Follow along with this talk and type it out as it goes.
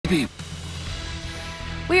WPVI.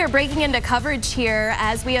 We are breaking into coverage here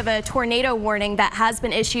as we have a tornado warning that has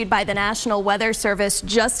been issued by the National Weather Service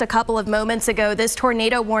just a couple of moments ago. This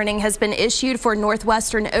tornado warning has been issued for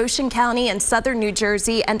northwestern Ocean County and southern New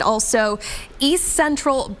Jersey, and also east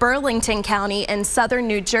central Burlington County and southern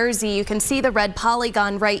New Jersey. You can see the red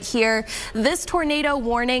polygon right here. This tornado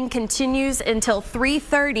warning continues until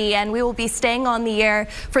 3:30, and we will be staying on the air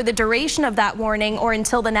for the duration of that warning or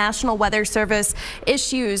until the National Weather Service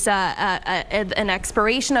issues an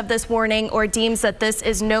expiration of this warning or deems that this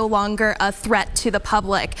is no longer a threat to the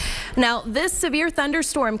public. Now, this severe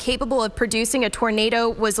thunderstorm capable of producing a tornado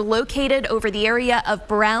was located over the area of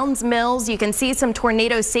Browns Mills. You can see some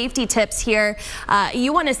tornado safety tips here.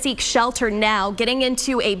 You want to seek shelter now. Getting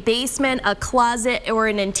into a basement, a closet, or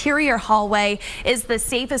an interior hallway is the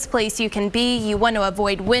safest place you can be. You want to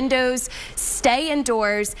avoid windows, stay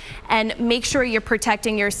indoors, and make sure you're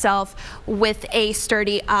protecting yourself with a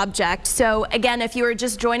sturdy object. So again, if you are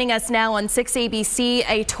just joining us now on 6 ABC,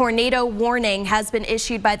 a tornado warning has been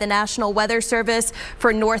issued by the National Weather Service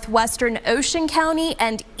for northwestern Ocean County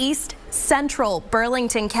and east central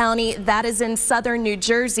Burlington County, that is in southern New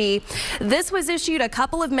Jersey. This was issued a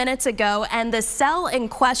couple of minutes ago, and the cell in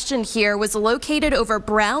question here was located over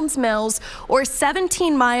Browns Mills, or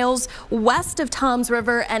 17 miles west of Toms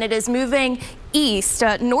River, and it is moving east,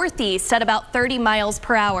 northeast at about 30 miles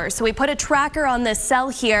per hour. So we put a tracker on this cell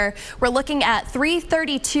here. We're looking at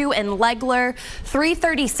 332 in Legler,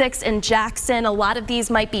 336 in Jackson. A lot of these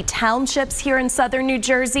might be townships here in southern New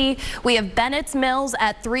Jersey. We have Bennett's Mills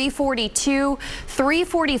at 342,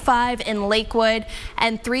 345 in Lakewood,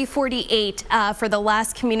 and 348 for the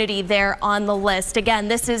last community there on the list. Again,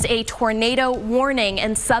 this is a tornado warning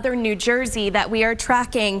in southern New Jersey that we are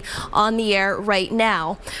tracking on the air right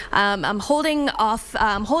now. I'm holding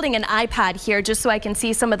an iPad here just so I can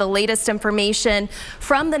see some of the latest information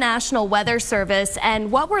from the National Weather Service.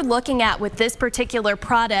 And what we're looking at with this particular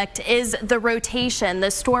product is the rotation,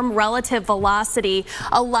 the storm relative velocity.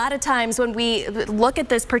 A lot of times when we look at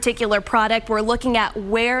this particular product, we're looking at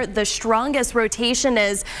where the strongest rotation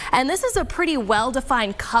is. And this is a pretty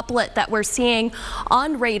well-defined couplet that we're seeing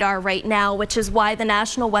on radar right now, which is why the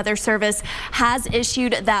National Weather Service has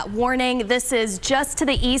issued that warning. This is just to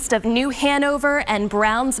the east of New Hanover and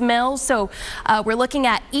Browns Mills. So we're looking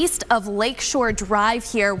at east of Lakeshore Drive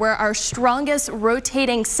here, where our strongest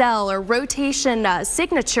rotating cell or rotation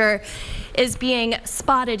signature is being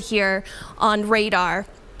spotted here on radar.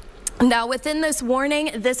 Now, within this warning,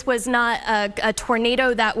 this was not a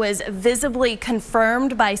tornado that was visibly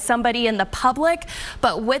confirmed by somebody in the public,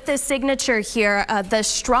 but with this signature here, the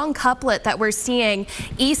strong couplet that we're seeing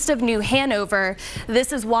east of New Hanover,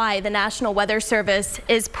 this is why the National Weather Service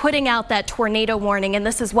is putting out that tornado warning, and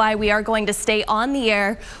this is why we are going to stay on the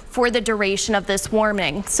air for the duration of this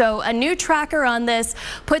warning. So a new tracker on this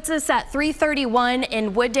puts us at 331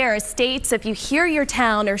 in Wooddare Estates. If you hear your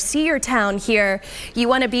town or see your town here, you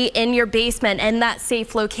want to be in your basement in that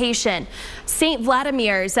safe location. St.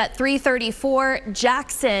 Vladimir's at 334,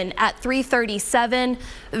 Jackson at 337,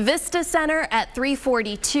 Vista Center at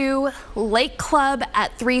 342, Lake Club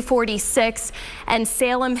at 346, and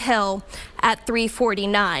Salem Hill at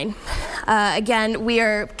 349. Again, we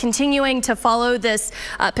are continuing to follow this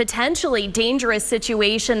potentially dangerous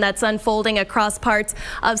situation that's unfolding across parts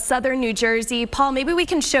of southern New Jersey. Paul, maybe we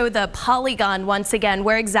can show the polygon once again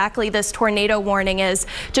where exactly this tornado warning is,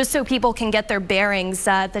 just so people can get their bearings.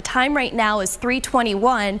 The time right now is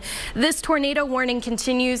 3:21. This tornado warning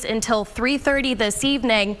continues until 3:30 this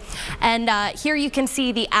evening, and here you can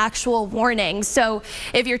see the actual warning. So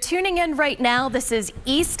if you're tuning in right now, this is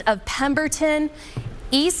east of Pemberton,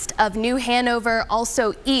 east of New Hanover,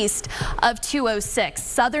 also east of 206,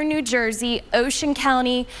 southern New Jersey, Ocean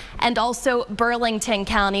County, and also Burlington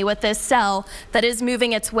County, with this cell that is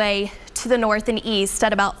moving its way to the north and east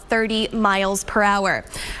at about 30 miles per hour.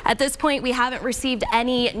 At this point, we haven't received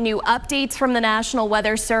any new updates from the National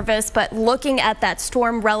Weather Service, but looking at that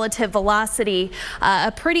storm relative velocity,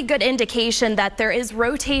 a pretty good indication that there is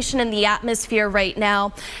rotation in the atmosphere right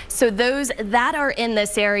now. So those that are in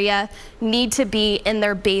this area need to be in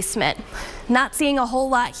their basement. Not seeing a whole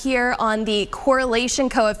lot here on the correlation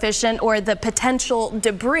coefficient or the potential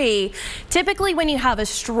debris. Typically, when you have a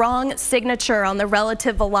strong signature on the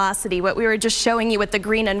relative velocity, what we were just showing you with the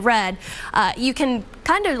green and red, you can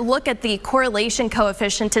kind of look at the correlation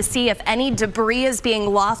coefficient to see if any debris is being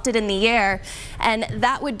lofted in the air, and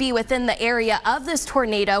that would be within the area of this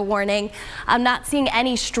tornado warning. I'm not seeing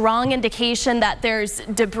any strong indication that there's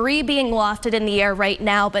debris being lofted in the air right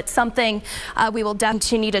now, but something we will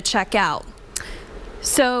continue to check out.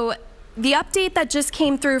 So the update that just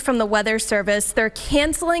came through from the Weather Service, they're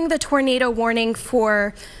canceling the tornado warning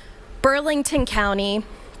for Burlington County,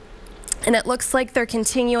 and it looks like they're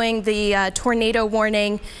continuing the tornado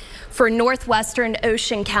warning for Northwestern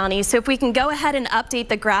Ocean County. So if we can go ahead and update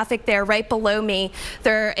the graphic there right below me,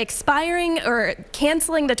 they're expiring or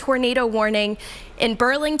canceling the tornado warning in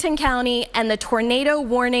Burlington County, and the tornado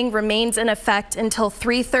warning remains in effect until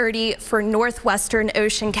 3:30 for Northwestern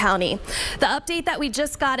Ocean County. The update that we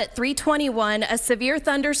just got at 3:21, a severe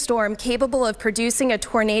thunderstorm capable of producing a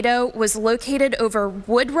tornado was located over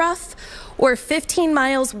Woodruff, or 15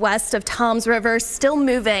 miles west of Toms River, still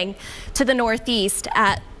moving to the northeast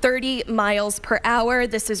at 30 miles per hour.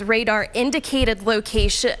 This is radar indicated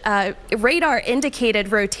location, radar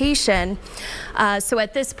indicated rotation. So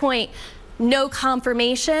at this point, no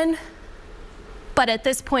confirmation, but at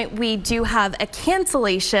this point we do have a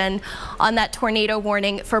cancellation on that tornado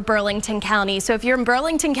warning for Burlington County. So if you're in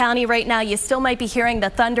Burlington County right now, you still might be hearing the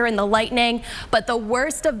thunder and the lightning, but the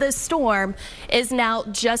worst of this storm is now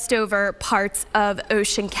just over parts of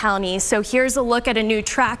Ocean County. So here's a look at a new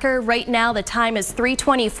tracker. Right now the time is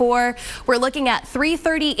 3:24. We're looking at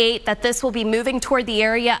 3:38 that this will be moving toward the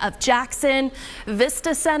area of Jackson,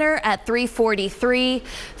 Vista Center at 3:43,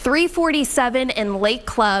 3:47 in Lake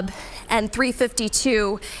Club, and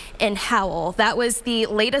 3:52 in Howell. That was the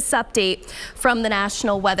latest update from the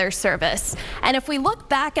National Weather Service. And if we look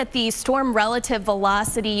back at the storm relative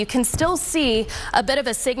velocity, you can still see a bit of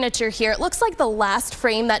a signature here. It looks like the last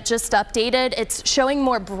frame that just updated, it's showing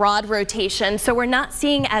more broad rotation. So we're not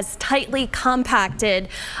seeing as tightly compacted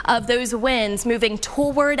of those winds moving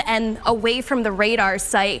toward and away from the radar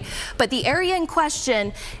site. But the area in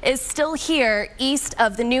question is still here east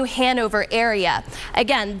of the New Hanover area.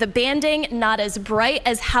 Again, the banding not as bright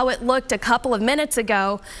as how it looked a couple of minutes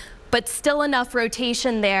ago, but still enough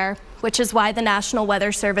rotation there, which is why the National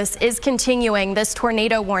Weather Service is continuing this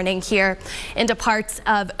tornado warning here into parts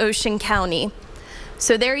of Ocean County.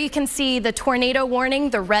 So there you can see the tornado warning,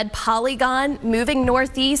 the red polygon moving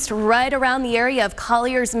northeast right around the area of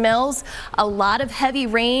Collier's Mills. A lot of heavy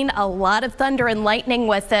rain, a lot of thunder and lightning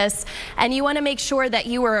with this. And you want to make sure that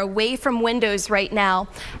you are away from windows right now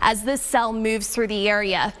as this cell moves through the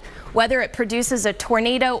area. Whether it produces a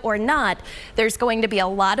tornado or not, there's going to be a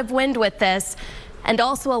lot of wind with this and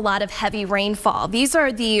also a lot of heavy rainfall. These are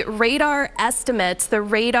the radar estimates, the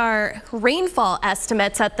radar rainfall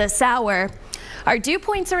estimates at this hour. Our dew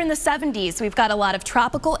points are in the 70s. We've got a lot of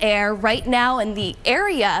tropical air right now in the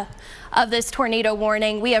area of this tornado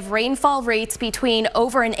warning. We have rainfall rates between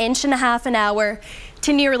over 1.5 inches an hour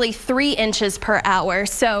to nearly 3 inches per hour.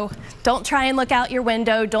 So don't try and look out your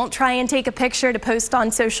window. Don't try and take a picture to post on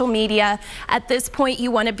social media. At this point, you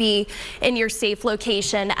want to be in your safe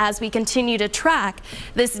location as we continue to track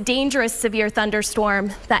this dangerous severe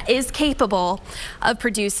thunderstorm that is capable of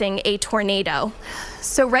producing a tornado.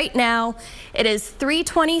 So right now it is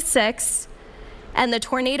 3:26 and the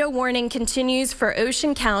tornado warning continues for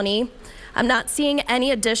Ocean County. I'm not seeing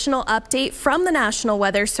any additional update from the National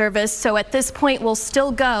Weather Service, so at this point we'll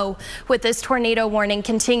still go with this tornado warning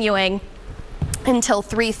continuing until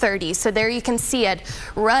 3:30. So there you can see it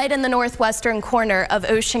right in the northwestern corner of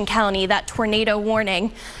Ocean County, that tornado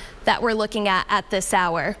warning that we're looking at this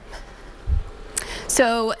hour.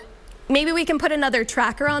 So maybe we can put another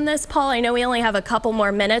tracker on this, Paul. I know we only have a couple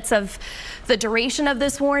more minutes of the duration of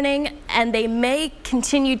this warning, and they may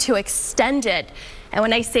continue to extend it. And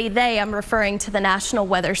when I say they, I'm referring to the National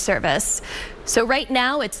Weather Service. So right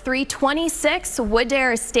now it's 3:26,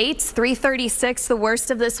 Wooddare Estates, 3:36. The worst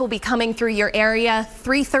of this will be coming through your area.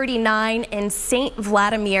 3:39 in St.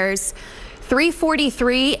 Vladimir's,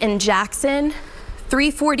 3:43 in Jackson,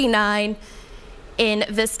 3:49 in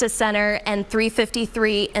Vista Center, and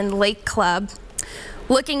 3:53 in Lake Club.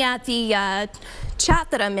 Looking at the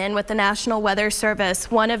chat that I'm in with the National Weather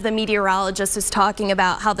Service, one of the meteorologists is talking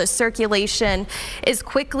about how the circulation is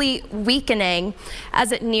quickly weakening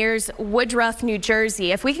as it nears Woodruff, New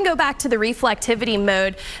Jersey. If we can go back to the reflectivity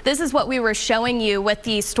mode, this is what we were showing you with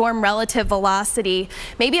the storm relative velocity.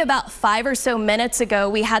 Maybe about 5 or so minutes ago,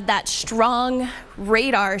 we had that strong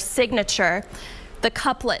radar signature, the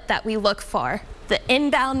couplet that we look for. The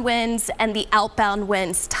inbound winds and the outbound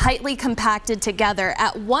winds tightly compacted together.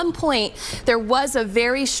 At one point, there was a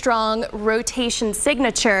very strong rotation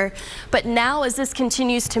signature, but now as this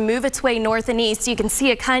continues to move its way north and east, you can see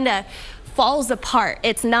it kind of falls apart.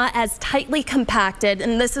 It's not as tightly compacted,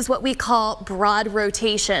 and this is what we call broad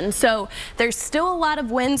rotation. So there's still a lot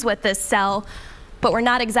of winds with this cell, but we're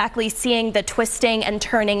not exactly seeing the twisting and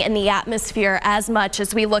turning in the atmosphere as much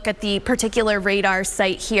as we look at the particular radar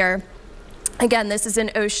site here. Again, this is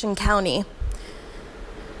in Ocean County.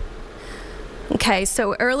 Okay,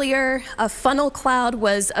 so earlier a funnel cloud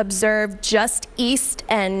was observed just east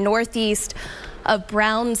and northeast of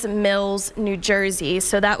Browns Mills, New Jersey.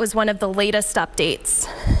 So that was one of the latest updates.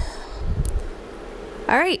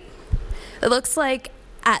 All right, it looks like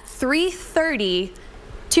at 3:30,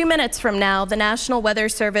 2 minutes from now, the National Weather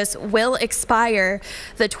Service will expire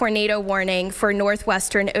the tornado warning for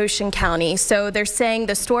northwestern Ocean County. So they're saying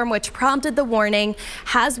the storm which prompted the warning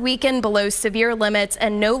has weakened below severe limits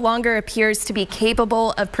and no longer appears to be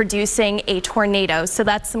capable of producing a tornado. So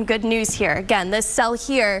that's some good news here. Again, this cell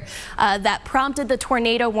here that prompted the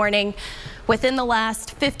tornado warning within the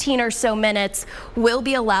last 15 or so minutes will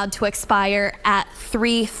be allowed to expire at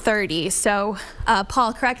 3:30. So,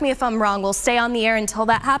 Paul, correct me if I'm wrong. We'll stay on the air until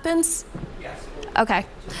that happens? Yes. Okay.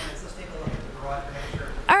 Let's take a look at the broad picture.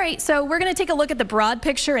 All right, so we're going to take a look at the broad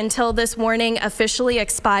picture until this warning officially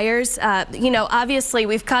expires. You know, obviously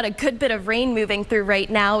we've got a good bit of rain moving through right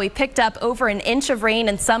now. We picked up over an inch of rain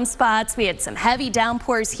in some spots. We had some heavy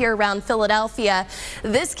downpours here around Philadelphia.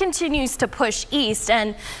 This continues to push east,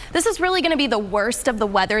 and this is really going to be the worst of the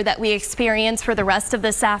weather that we experience for the rest of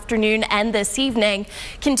this afternoon and this evening,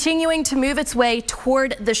 continuing to move its way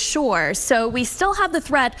toward the shore. So we still have the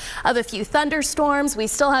threat of a few thunderstorms. We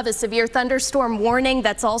still have a severe thunderstorm warning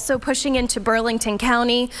that's also pushing into Burlington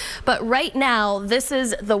County. But right now, this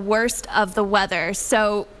is the worst of the weather.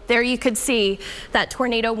 So there you could see that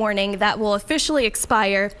tornado warning that will officially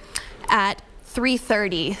expire at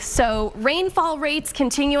 3:30. So rainfall rates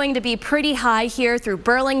continuing to be pretty high here through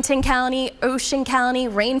Burlington County, Ocean County,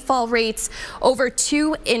 rainfall rates over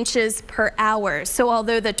 2 inches per hour. So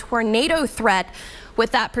although the tornado threat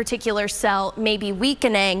with that particular cell may be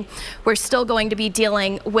weakening, we're still going to be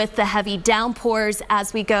dealing with the heavy downpours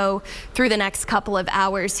as we go through the next couple of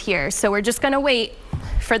hours here. So we're just going to wait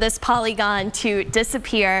for this polygon to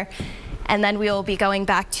disappear, and then we will be going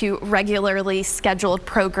back to regularly scheduled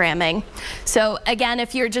programming. So again,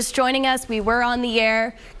 if you're just joining us, we were on the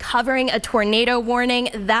air covering a tornado warning.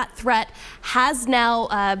 That threat has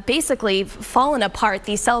now basically fallen apart.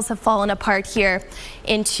 These cells have fallen apart here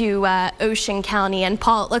into Ocean County. And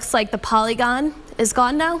Paul, it looks like the polygon is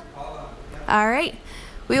gone now. All right.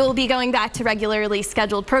 We will be going back to regularly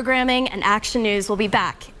scheduled programming, and Action News will be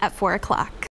back at 4 o'clock.